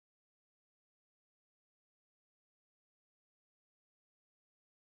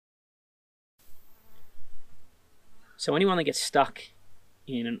So anyone that gets stuck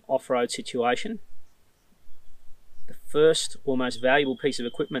in an off-road situation, the first or most valuable piece of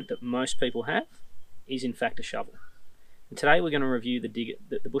equipment that most people have is in fact a shovel. And today we're going to review the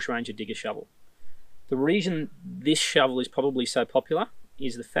Bushranger Diggar Shovel. The reason this shovel is probably so popular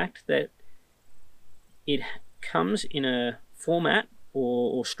is the fact that it comes in a format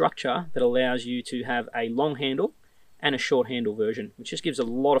or structure that allows you to have a long handle and a short handle version, which just gives a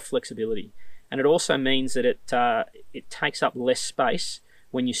lot of flexibility. And it also means that it takes up less space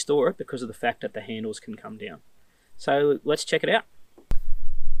when you store it because of the fact that the handles can come down. So let's check it out.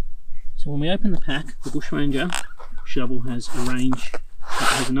 So when we open the pack, the Bushranger shovel has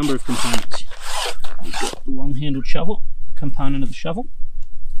a number of components. We've got the long-handled shovel component of the shovel.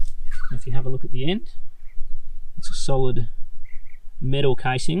 And if you have a look at the end, it's a solid metal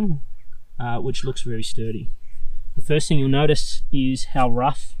casing, which looks very sturdy. The first thing you'll notice is how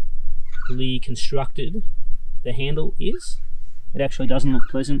roughly constructed the handle is. It actually doesn't look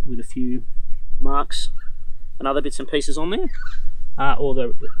pleasant with a few marks and other bits and pieces on there.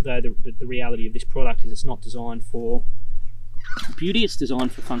 Although the reality of this product is it's not designed for beauty, it's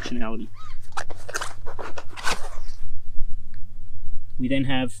designed for functionality. We then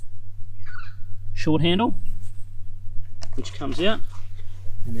have short handle, which comes out,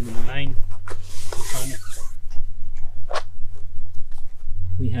 and then in the main component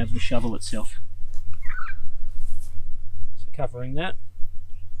we have the shovel itself. So covering that,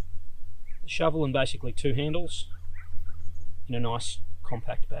 the shovel and basically two handles in a nice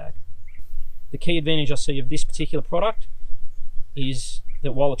compact bag. The key advantage I see of this particular product is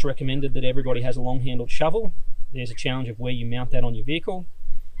that while it's recommended that everybody has a long-handled shovel, there's a challenge of where you mount that on your vehicle.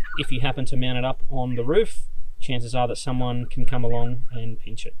 If you happen to mount it up on the roof, chances are that someone can come along and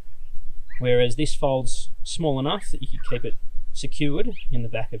pinch it. Whereas this folds small enough that you can keep it secured in the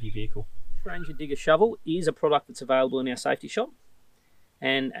back of your vehicle. Bushranger Diggar Shovel is a product that's available in our safety shop,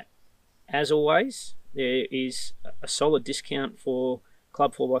 and as always there is a solid discount for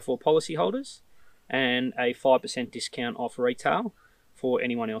Club 4x4 policyholders and a 5% discount off retail for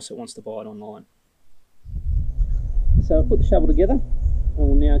anyone else that wants to buy it online. So I've put the shovel together and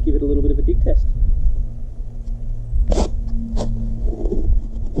we'll now give it a little bit of a dig test.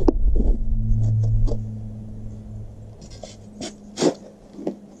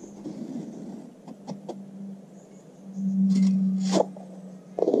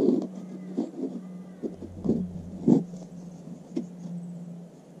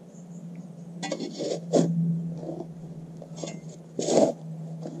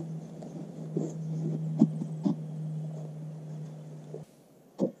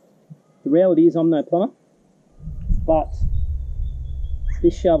 The reality is I'm no plumber, but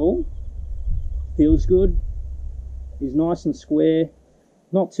this shovel feels good, is nice and square,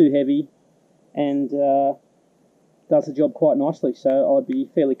 not too heavy, and does the job quite nicely. So I'd be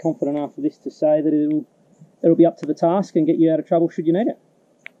fairly confident after this to say that it'll be up to the task and get you out of trouble should you need it.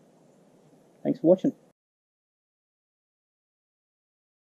 Thanks for watching.